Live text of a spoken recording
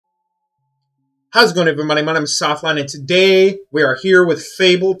How's it going, everybody? My name is Softline, and today we are here with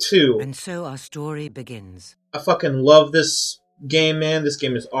Fable 2. And so our story begins. I fucking love this game, man. This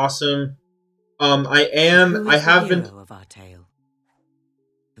game is awesome. Who I is have the been... hero of our tale?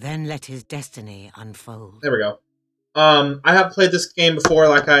 Then let his destiny unfold. There we go. I have played this game before,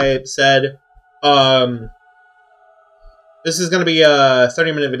 like I said. This is going to be a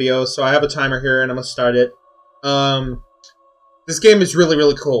 30-minute video, so I have a timer here, and I'm going to start it. This game is really,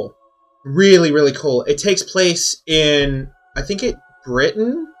 really cool. Really, really cool. It takes place in,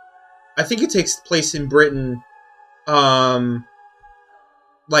 Britain? I think it takes place in Britain,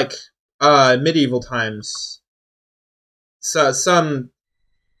 medieval times. So,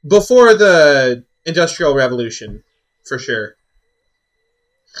 before the Industrial Revolution, for sure.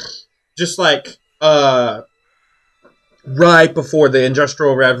 Just like, right before the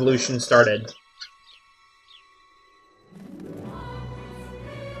Industrial Revolution started.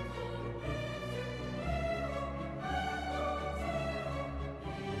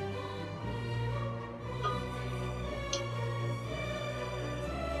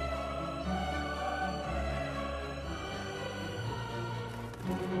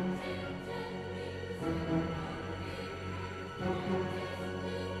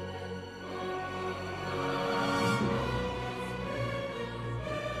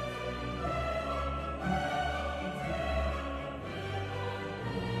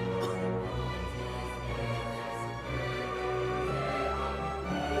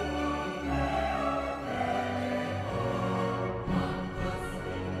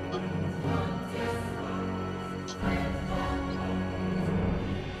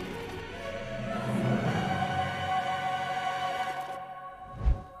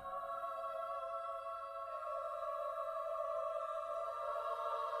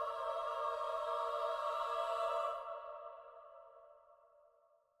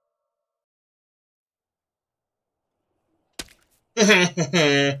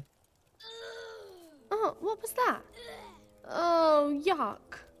 Oh, what was that? Oh, yuck.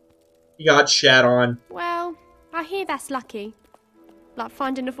 You got shat on. Well, I hear that's lucky. Like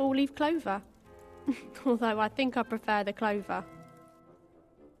finding a four-leaf clover. Although I think I prefer the clover.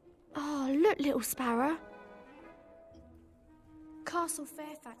 Oh, look, little sparrow. Castle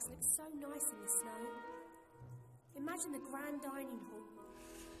Fairfax looks so nice in the snow. Imagine the grand dining hall.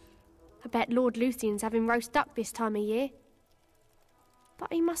 I bet Lord Lucian's having roast duck this time of year.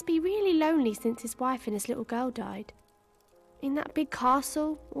 But he must be really lonely since his wife and his little girl died. In that big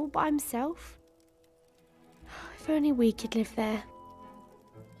castle, all by himself. If only we could live there.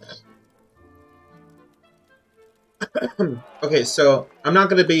 Okay, so I'm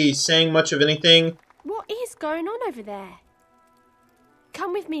not going to be saying much of anything. What is going on over there?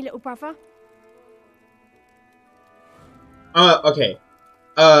 Come with me, little brother. Okay.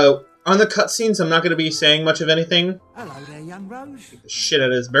 On the cutscenes, I'm not going to be saying much of anything. Hello there, young Rose. Get the shit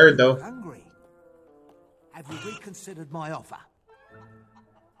out of this bird, though. Hungry? Have you reconsidered my offer?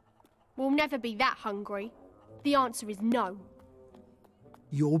 We'll never be that hungry. The answer is no.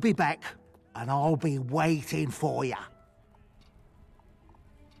 You'll be back, and I'll be waiting for you.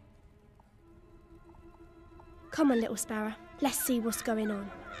 Come on, little sparrow. Let's see what's going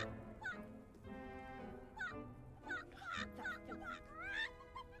on.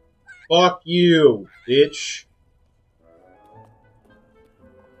 Fuck you, bitch.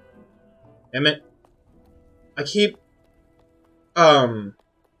 Damn it. I keep, going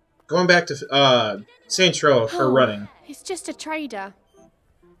back to, Saints Row for running. It's just a trader.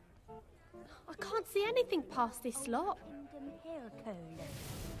 I can't see anything past this lot.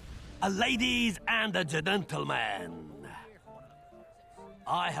 Ladies and gentlemen,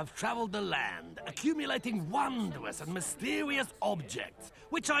 I have traveled the land, accumulating wondrous and mysterious objects,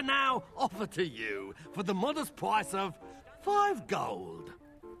 which I now offer to you for the modest price of 5 gold.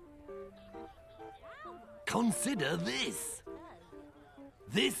 Consider this.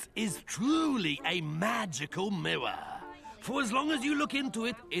 This is truly a magical mirror. For as long as you look into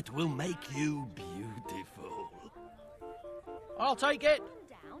it, it will make you beautiful. I'll take it.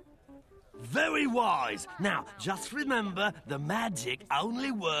 Very wise. Now, just remember, the magic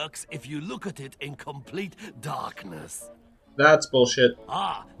only works if you look at it in complete darkness. That's bullshit.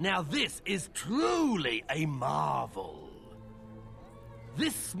 Ah, now this is truly a marvel.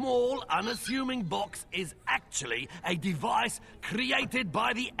 This small, unassuming box is actually a device created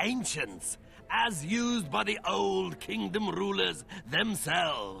by the ancients, as used by the old kingdom rulers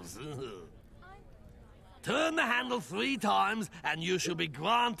themselves. Turn the handle 3 times, and you shall be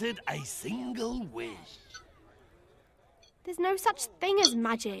granted a single wish. There's no such thing as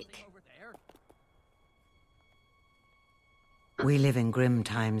magic. We live in grim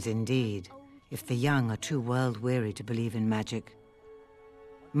times indeed. if the young are too world-weary to believe in magic.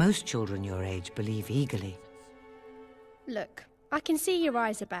 Most children your age believe eagerly. Look, I can see your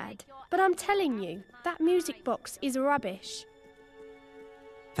eyes are bad, but I'm telling you, that music box is rubbish.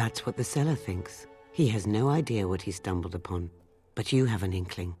 That's what the seller thinks. He has no idea what he stumbled upon. But you have an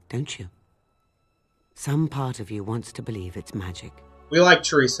inkling, don't you? Some part of you wants to believe it's magic. We like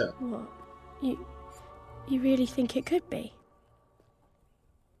Teresa. What? You really think it could be?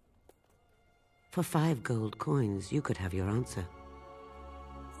 For 5 gold coins, you could have your answer.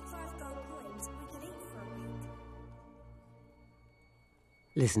 For 5 gold coins, we could eat for a week.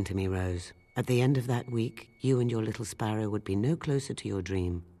 Listen to me, Rose. At the end of that week, you and your little sparrow would be no closer to your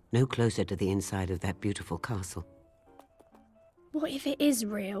dream, no closer to the inside of that beautiful castle. What if it is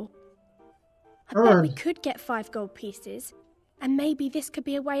real? I bet we could get 5 gold pieces, and maybe this could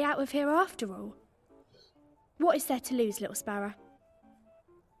be a way out of here after all. What is there to lose, little sparrow?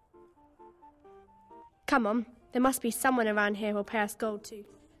 Come on, there must be someone around here who'll pay us gold to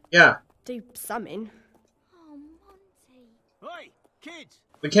do something. Oh, Monty. Hey, kids!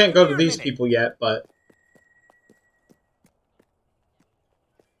 We can't go to these people yet, but...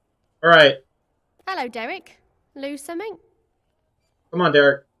 Alright. Hello, Derek. Lose something? Come on,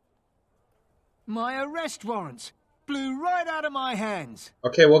 Derek. My arrest warrants blew right out of my hands.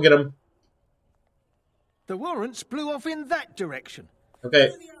 Okay, we'll get him. The warrants blew off in that direction.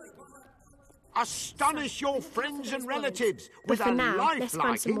 Okay. Astonish your friends and relatives with for a now, let's find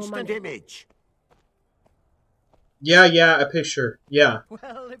lifelike some more instant money. image. Yeah, a picture. Yeah.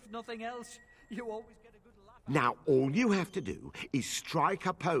 Well, if nothing else, you always get a good laugh. Now, all you have to do is strike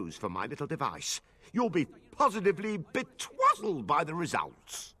a pose for my little device. You'll be positively betwazzled by the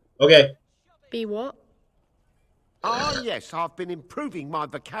results. Okay. Be what? Ah, yes, I've been improving my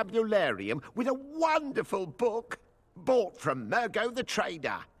vocabularium with a wonderful book bought from Mergo the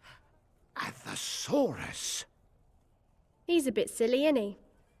Trader. A thesaurus. He's a bit silly, isn't he?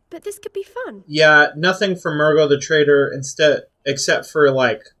 But this could be fun. Yeah, nothing from Mergo the Trader instead, except for,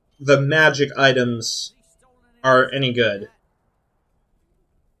 like, the magic items are any good.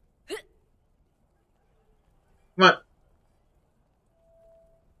 Come on.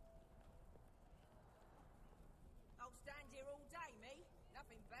 I'll stand here all day, me.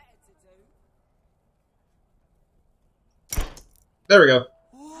 Nothing better to do. There we go.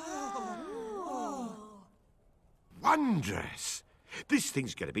 Wondrous. This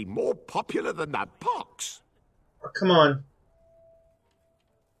thing's going to be more popular than that box. Oh, come on.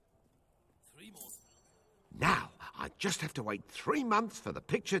 Now, I just have to wait 3 months for the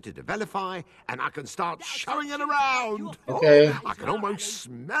picture to developify, and I can start showing it around. Okay. Oh, I can almost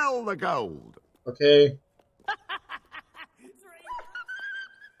smell the gold. Okay.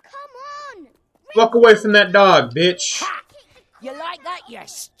 Come on! Walk away from that dog, bitch. You like that, you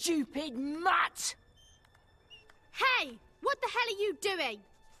stupid mutt? Hey! What the hell are you doing?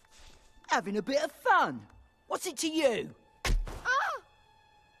 Having a bit of fun. What's it to you?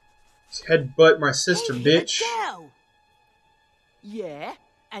 Headbutt my sister, Hey, bitch. Adele. Yeah,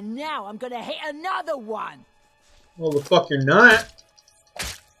 and now I'm gonna hit another one. Well, the fuck you're not.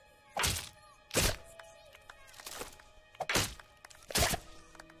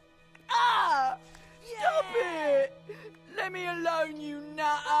 Ah! Stop it! Let me alone, you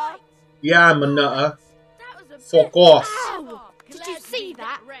nutter! Yeah, I'm a nutter. That was a Fuck off. Ow! Did you see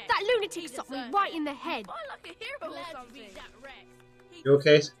that? That lunatic shot me right in the head. like a hero or something. You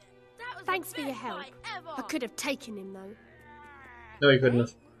okay? Thanks for your help. I could have taken him, though. No, you couldn't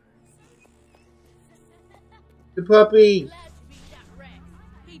have. The puppy.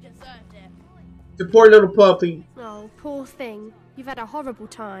 He deserved it. The poor little puppy. Oh, poor thing. You've had a horrible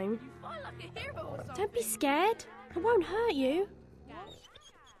time. Fight like a hero or something. Don't be scared. I won't hurt you.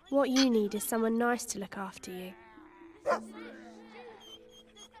 What you need is someone nice to look after you.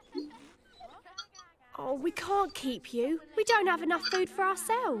 Oh, we can't keep you. We don't have enough food for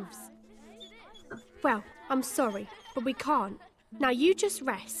ourselves. Well, I'm sorry, but we can't. Now you just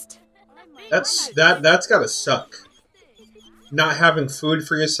rest. That's gotta suck. Not having food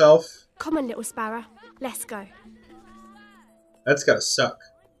for yourself. Come on, little sparrow. Let's go. That's gotta suck.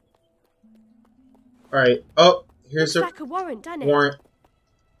 Alright. Oh, here's Looks like a warrant, doesn't it? warrant.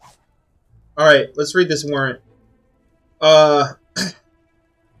 Alright, let's read this warrant.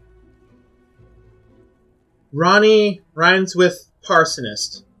 Ronnie Rhymes-with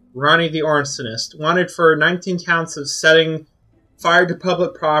Parsonist. Ronnie the Arsonist. Wanted for 19 counts of setting fire to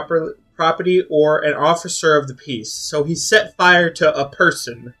public property or an officer of the peace. So he set fire to a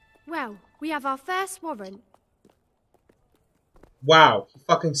person. Well, we have our first warrant. Wow, he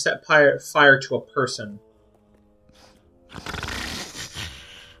fucking set fire to a person.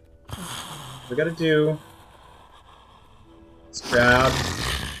 we gotta do. Let's grab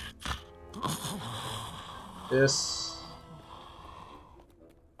this.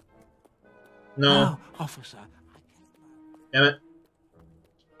 No. Oh, officer. Damn it.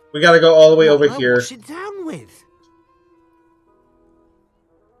 We gotta go all the way over Well, here. What's it down with?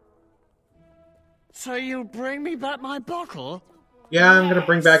 So you'll bring me back my bottle? Yeah, I'm gonna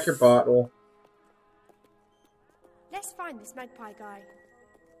bring back your bottle. Let's find this magpie guy.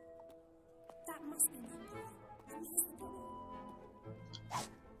 That must be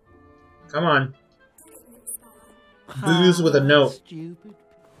Come on. Booze with a note. Stupid.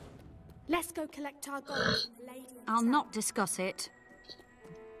 Let's go collect our gold. I'll not discuss it.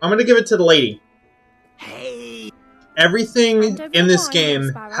 I'm gonna give it to the lady. Hey. Everything in this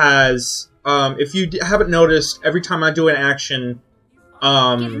game has, if you haven't noticed, every time I do an action,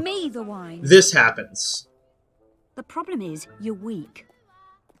 Give me the wine. this happens. The problem is, you're weak.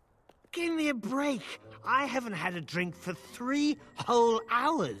 Give me a break. I haven't had a drink for 3 whole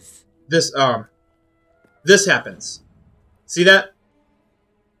hours. This happens. See that?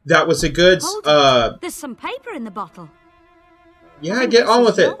 That was a good, Hold it. There's some paper in the bottle. yeah, get on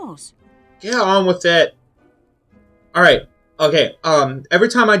with it. Yours. Get on with it. Alright, okay, every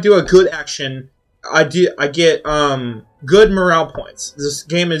time I do a good action, I get, good morale points. This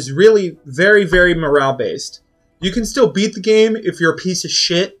game is really very, very morale-based. You can still beat the game if you're a piece of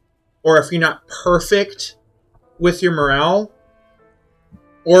shit, or if you're not perfect with your morale,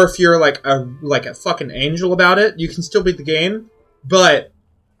 or if you're like a fucking angel about it, you can still beat the game, but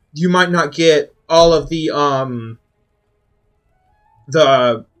you might not get all of the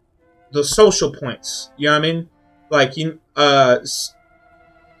social points. You know what I mean? Like,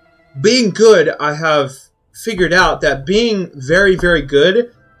 being good, I have figured out that being very, very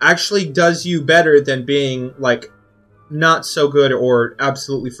good actually does you better than being, like, not so good or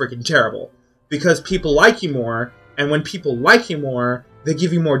absolutely freaking terrible. Because people like you more, and when people like you more, they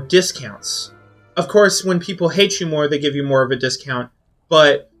give you more discounts. Of course, when people hate you more, they give you more of a discount,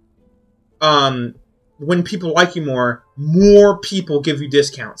 but, when people like you more people give you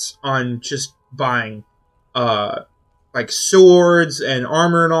discounts on just buying, like swords and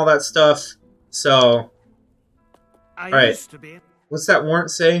armor and all that stuff. So, alright. What's that warrant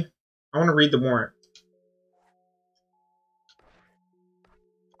say? I want to read the warrant.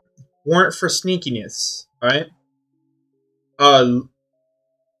 Warrant for sneakiness, alright?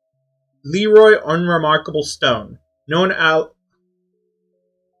 Leroy Unremarkable Stone. Known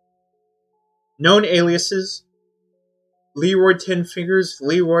aliases: Leroy 10 Fingers,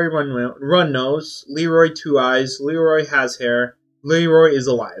 Leroy Run Nose, Leroy 2 Eyes, Leroy Has Hair, Leroy is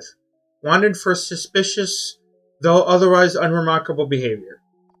alive. Wanted for suspicious, though otherwise unremarkable behavior.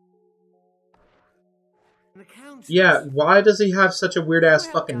 Yeah, why does he have such a weird-ass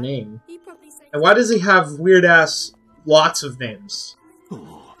fucking name? And why does he have weird-ass lots of names?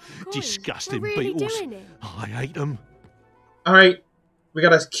 Oh, disgusting beetles. I hate them. Alright, we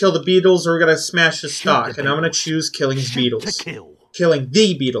gotta kill the beetles or we gotta smash his stock, and I'm gonna choose killing his beetles. Killing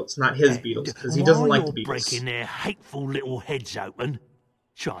the beetles, not his beetles, because he doesn't like the beetles. Breaking their hateful little heads open.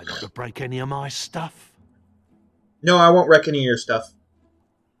 Try not to break any of my stuff. No, I won't wreck any of your stuff.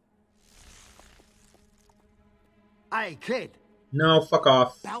 Hey, kid. No, fuck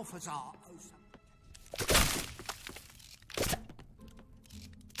off. Balthazar.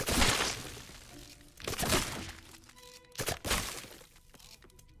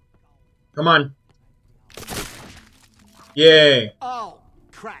 Come on. Yay. Oh,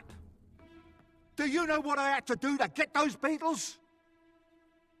 crap. Do you know what I had to do to get those beetles?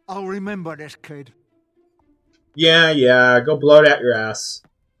 I'll remember this, kid. Yeah, go blow it out your ass.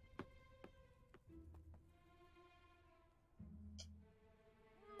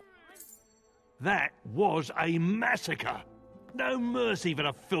 That was a massacre. No mercy for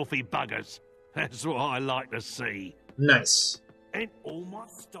the filthy buggers. That's what I like to see. Nice. And all my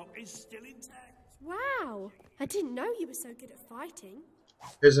stock is still intact. Wow, I didn't know you were so good at fighting.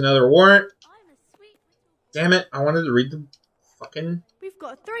 Here's another warrant. Damn it, I wanted to read the fucking... We've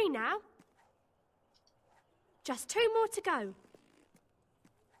got 3 now. Just 2 more to go.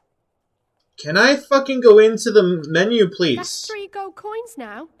 Can I fucking go into the menu, please? That's 3 gold coins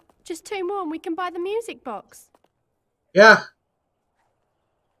now. Just 2 more and we can buy the music box. Yeah.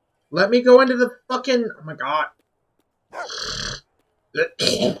 Let me go into the fucking... Oh my god.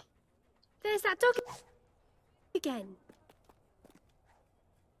 There's that dog again.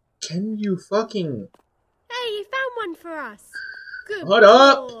 Can you fucking... Hey, you found one for us. Good Hold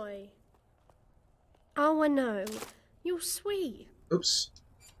up. boy. Oh, I know. You're sweet. Oops.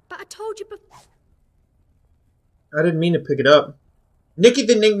 But I told you before. I didn't mean to pick it up. Nicky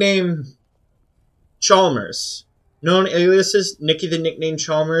the nickname Chalmers. Known aliases, Nicky the nickname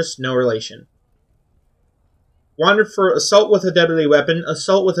Chalmers, no relation. Wanted for assault with a deadly weapon,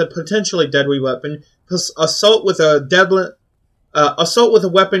 assault with a potentially deadly weapon, assault with a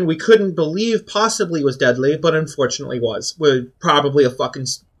weapon we couldn't believe possibly was deadly, but unfortunately was. With probably a fucking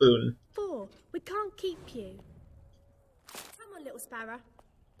spoon. 4. We can't keep you. Come on, little sparrow.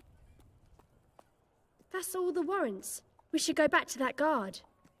 That's all the warrants. We should go back to that guard.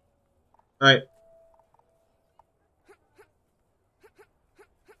 Alright.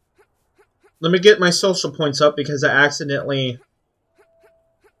 Let me get my social points up because I accidentally...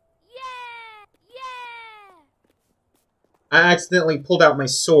 I accidentally pulled out my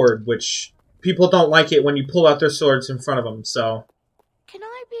sword, which people don't like it when you pull out their swords in front of them, so... Can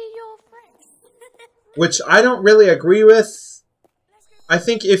I be your friend? Which I don't really agree with. I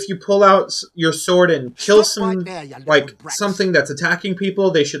think if you pull out your sword and kill some, like, something that's attacking people,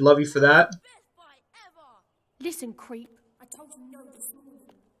 they should love you for that. Listen, creep. I told you no this morning.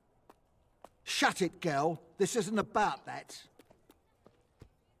 Shut it, girl. This isn't about that.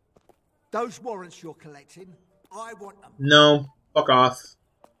 Those warrants you're collecting, I want them. No. Fuck off.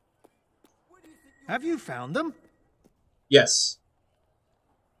 Have you found them? Yes.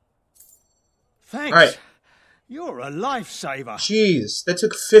 Thanks. Alright. You're a lifesaver. Jeez, that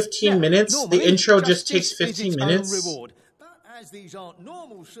took 15 minutes. The intro just takes 15 minutes. Reward. But as these aren't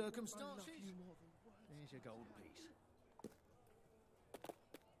normal circumstances, there's your gold piece.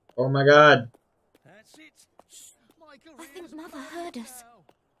 Oh my god. That's it. I think Mother heard us.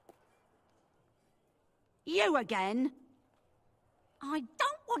 You again? I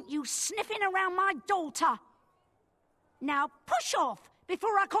don't want you sniffing around my daughter. Now push off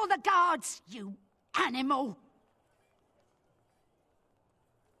before I call the guards, you animal.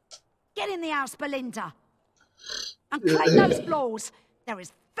 Get in the house, Belinda. And claim those floors. They're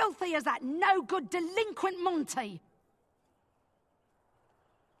as filthy as that no-good delinquent Monty.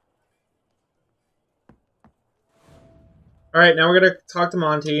 Alright, now we're gonna talk to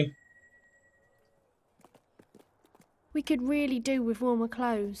Monty. We could really do with warmer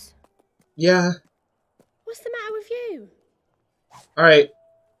clothes. Yeah. What's the matter with you? Alright.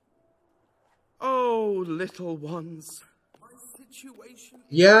 Oh, little ones. My situation.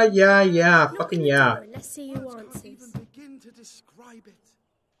 Yeah. Fucking yeah. Let's see who answers. Even begin to describe it.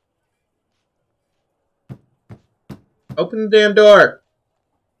 Open the damn door.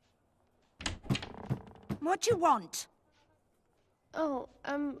 What do you want? Oh,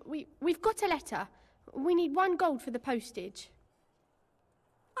 we've got a letter. We need 1 gold for the postage.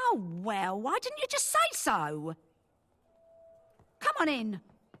 Oh, well, why didn't you just say so? Come on in.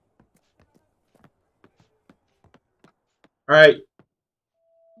 Alright.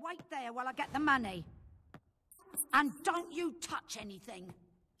 Wait there while I get the money. And don't you touch anything.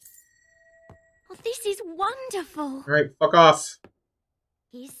 Oh, this is wonderful. Alright, fuck off.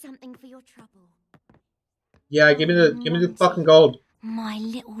 Here's something for your trouble. Yeah, give me the fucking gold. My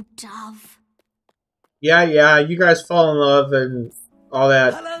little dove. Yeah, you guys fall in love and all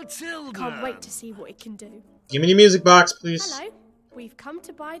that. Hello, children. Can't wait to see what it can do. Give me the music box, please. Hello. We've come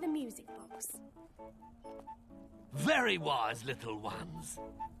to buy the music box. Very wise, little ones.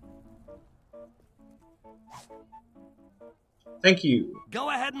 Thank you.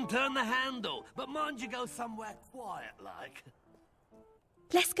 Go ahead and turn the handle, but mind you go somewhere quiet like.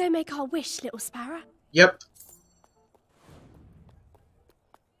 Let's go make our wish, little sparrow. Yep.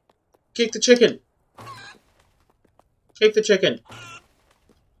 Kick the chicken. Kick the chicken.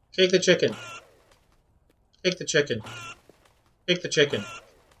 Kick the chicken. Kick the chicken. Kick the chicken.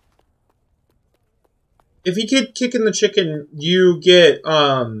 If you keep kicking the chicken, you get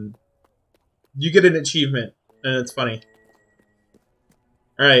an achievement, and it's funny.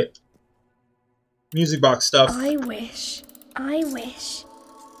 Alright. Music box stuff. I wish.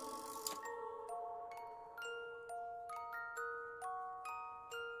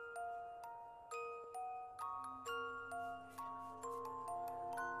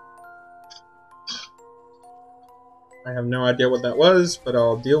 I have no idea what that was, but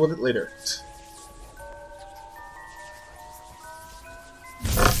I'll deal with it later.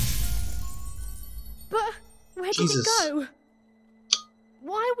 But where did it go?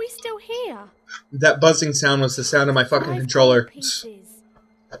 Why are we still here? That buzzing sound was the sound of my fucking controller.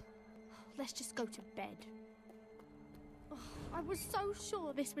 Let's just go to bed. Oh, I was so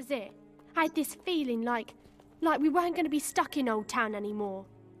sure this was it. I had this feeling like we weren't going to be stuck in Old Town anymore.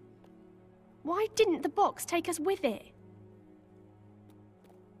 Why didn't the box take us with it?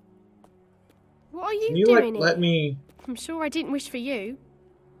 What are you Can you, doing let me... I'm sure I didn't wish for you.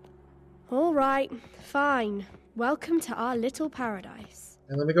 All right, fine. Welcome to our little paradise.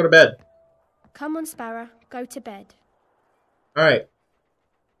 And let me go to bed. Come on, Sparrow. Go to bed. Alright.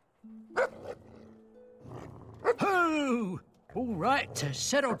 Ho! All right,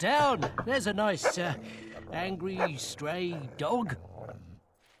 settle down. There's a nice, angry, stray dog.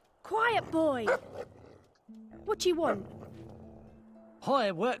 Quiet, boy. What do you want?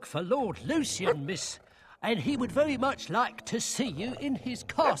 I work for Lord Lucian, miss, and he would very much like to see you in his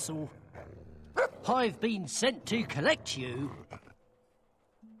castle. I've been sent to collect you.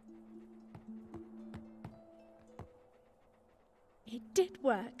 It did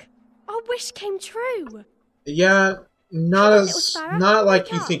work. Our wish came true. Yeah, not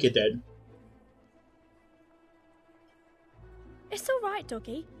like you think it did. It's all right,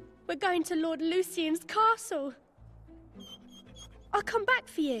 doggy. We're going to Lord Lucian's castle. I'll come back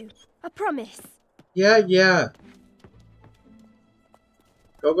for you. I promise. Yeah.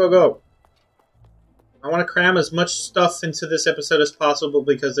 Go, go, go. I want to cram as much stuff into this episode as possible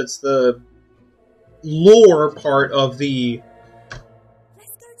because it's the lore part of the...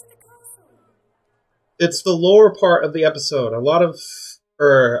 It's the lore part of the episode.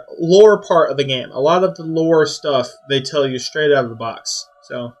 Lore part of the game. A lot of the lore stuff they tell you straight out of the box.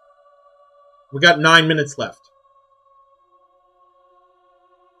 So, we got 9 minutes left.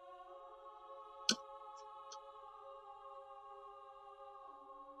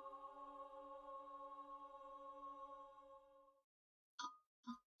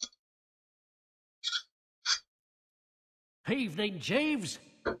 Evening, Jeeves.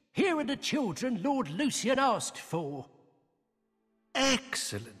 Here are the children Lord Lucian asked for.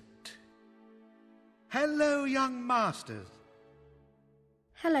 Excellent. Hello, young masters.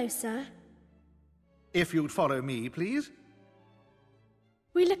 Hello, sir. If you'd follow me, please.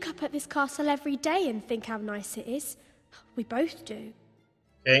 We look up at this castle every day and think how nice it is. We both do.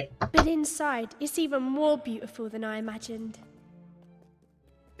 Okay. But inside, it's even more beautiful than I imagined.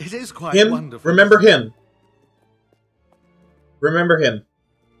 It is quite wonderful. Remember him. Remember him.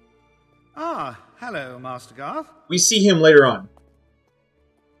 Ah, hello, Master Garth. We see him later on.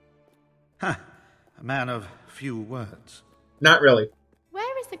 Ha, a man of few words. Not really.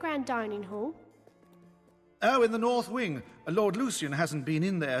 Where is the grand dining hall? Oh, in the north wing. Lord Lucian hasn't been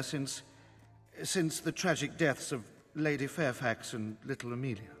in there since the tragic deaths of Lady Fairfax and little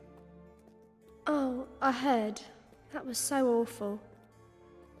Amelia. Oh, I heard. That was so awful.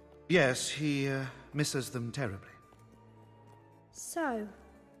 Yes, he misses them terribly. So,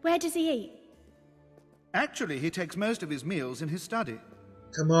 where does he eat? Actually, he takes most of his meals in his study.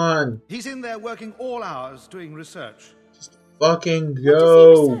 Come on. He's in there working all hours doing research. Just fucking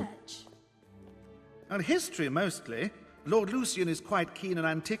go. What does he research? On history, mostly. Lord Lucian is quite keen on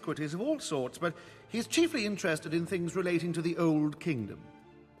antiquities of all sorts, but he's chiefly interested in things relating to the Old Kingdom.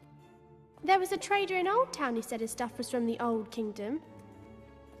 There was a trader in Old Town who said his stuff was from the Old Kingdom.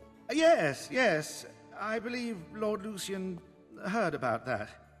 Yes. I believe Lord Lucian heard about that.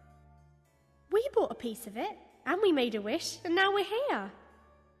 We bought a piece of it, and we made a wish, and now we're here.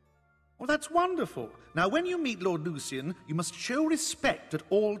 Well, that's wonderful. Now, when you meet Lord Lucian, you must show respect at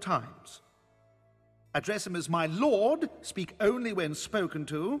all times. Address him as my lord, speak only when spoken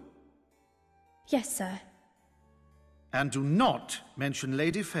to. Yes, sir. And do not mention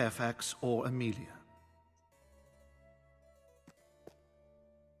Lady Fairfax or Amelia.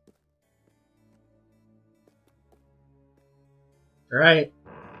 Right.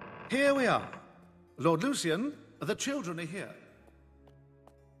 Here we are. Lord Lucian, the children are here.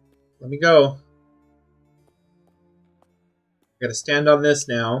 Let me go. Gotta stand on this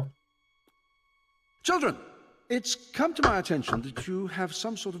now. Children, it's come to my attention that you have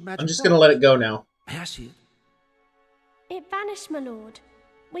some sort of magic. I'm just gonna let it go now. May I see it? It vanished, my lord.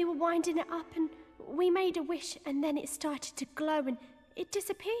 We were winding it up and we made a wish and then it started to glow and it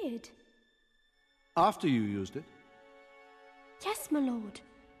disappeared. After you used it? Yes, my lord.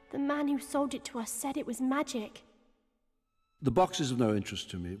 The man who sold it to us said it was magic. The box is of no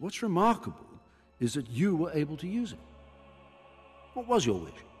interest to me. What's remarkable is that you were able to use it. What was your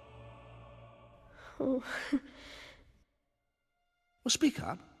wish? Oh. Well, speak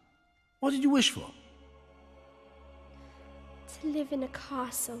up. What did you wish for? To live in a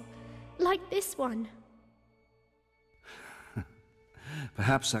castle, like this one.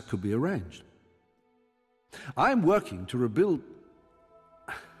 Perhaps that could be arranged. I'm working to rebuild...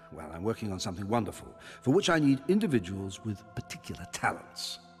 Well, I'm working on something wonderful, for which I need individuals with particular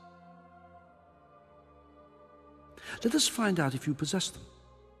talents. Let us find out if you possess them.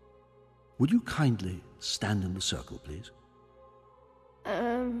 Would you kindly stand in the circle, please?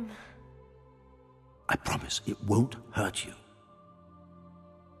 I promise it won't hurt you.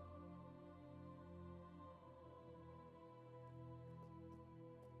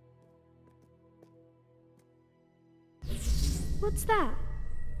 What's that?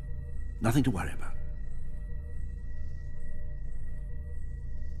 Nothing to worry about.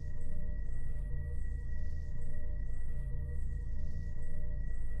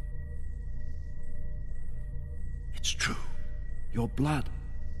 It's true. Your blood.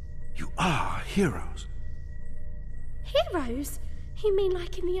 You are heroes. Heroes? You mean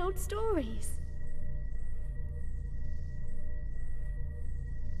like in the old stories?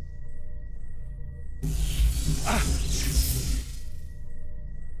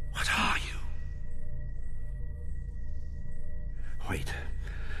 What are you? Wait.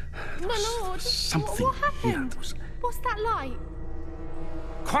 My lord, something what happened? here. What's that light?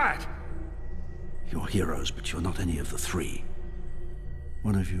 Quiet! You're heroes, but you're not any of the three.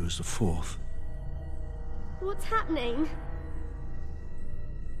 One of you is the fourth. What's happening?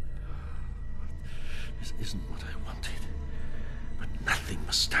 This isn't what I wanted. But nothing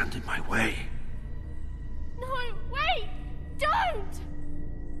must stand in my way. No, wait! Don't!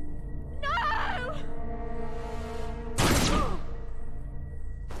 No!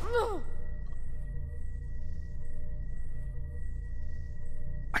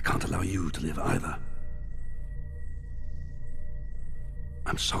 I can't allow you to live either.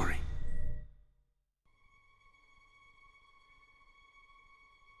 I'm sorry.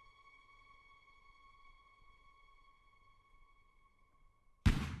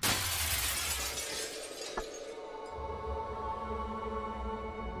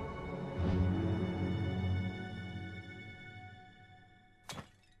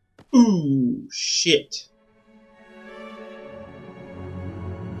 Ooh, shit.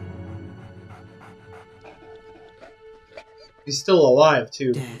 He's still alive,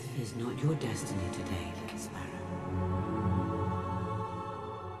 too. Death is not your destiny today, little sparrow.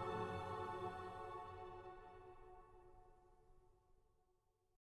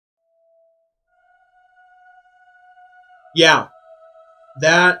 Yeah.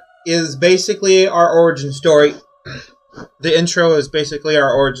 That is basically our origin story. The intro is basically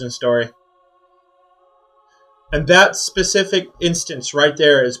our origin story. And that specific instance right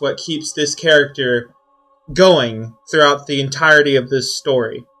there is what keeps this character going throughout the entirety of this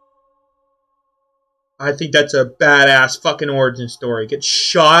story. I think that's a badass fucking origin story. Get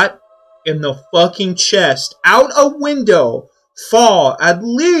shot in the fucking chest, out a window, fall at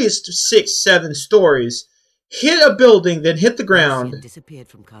least 6-7 stories, hit a building, then hit the ground. Lucian disappeared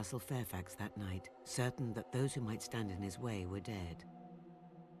from Castle Fairfax that night, certain that those who might stand in his way were dead.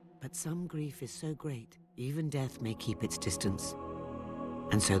 But some grief is so great, even death may keep its distance.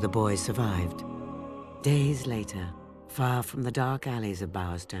 And so the boy survived. Days later, far from the dark alleys of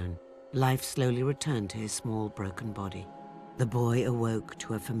Bowerstone, life slowly returned to his small, broken body. The boy awoke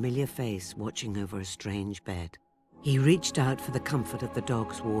to a familiar face watching over a strange bed. He reached out for the comfort of the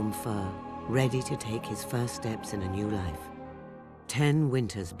dog's warm fur, ready to take his first steps in a new life. 10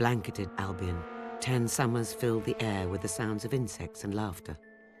 winters blanketed Albion. 10 summers filled the air with the sounds of insects and laughter.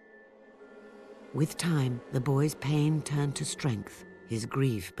 With time, the boy's pain turned to strength. His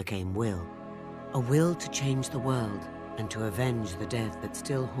grief became will. A will to change the world and to avenge the death that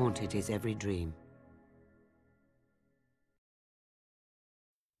still haunted his every dream.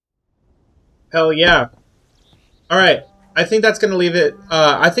 Hell yeah. Alright, I think that's going to leave it.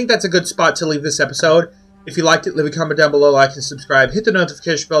 I think that's a good spot to leave this episode. If you liked it, leave a comment down below, like and subscribe. Hit the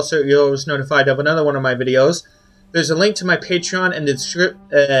notification bell so you're always notified of another one of my videos. There's a link to my Patreon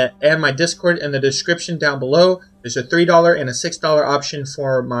and my Discord in the description down below. There's a $3 and a $6 option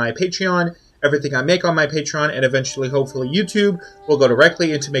for my Patreon. Everything I make on my Patreon and eventually, hopefully, YouTube will go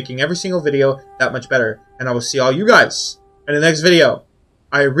directly into making every single video that much better. And I will see all you guys in the next video.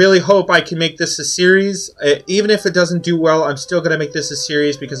 I really hope I can make this a series. Even if it doesn't do well, I'm still going to make this a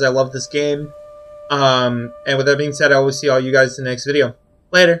series because I love this game. And with that being said, I will see all you guys in the next video.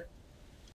 Later.